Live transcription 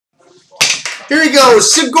Here we go.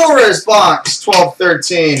 Sygora's box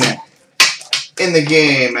 12-13 in the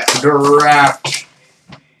game. Draft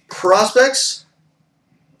prospects.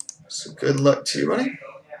 So good luck to you, buddy.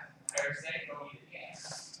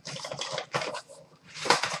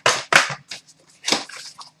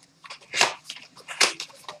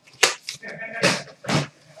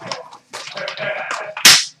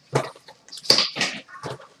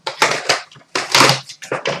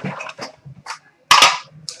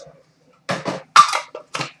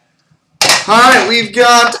 Alright, we've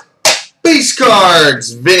got base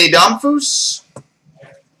cards. Vinny Domfus,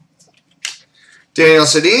 Daniel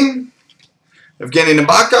Sedin, Evgeny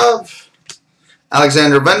Nabokov,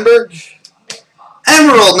 Alexander Venberg,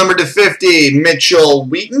 Emerald number /50, Mitchell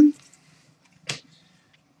Wheaton,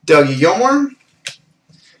 Dougie Gilmore,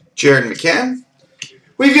 Jared McCann.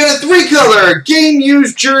 We've got a 3-color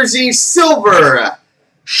game-used jersey silver,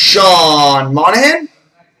 Sean Monahan.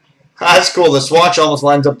 That's cool. The swatch almost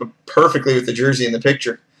lines up perfectly with the jersey in the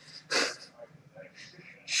picture.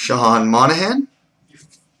 Sean Monahan.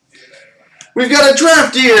 We've got a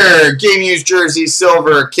draft year game-used jersey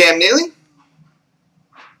silver, Cam Neely.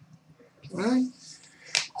 Right.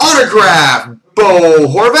 Autograph, Bo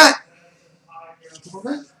Horvat.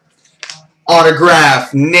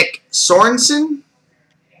 Autograph, Nick Sorensen.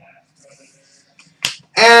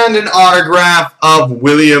 And an autograph of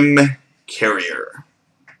William Carrier.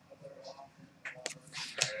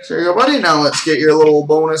 So there you go, buddy. Now let's get your little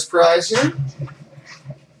bonus prize here.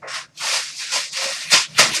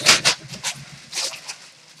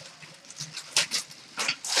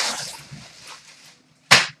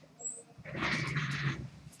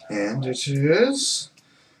 And it is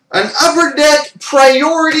an Upper Deck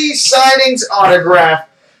Priority Signings autograph,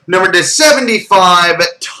 number /75,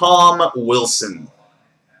 Tom Wilson.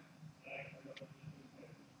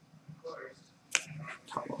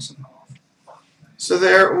 So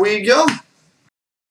there we go.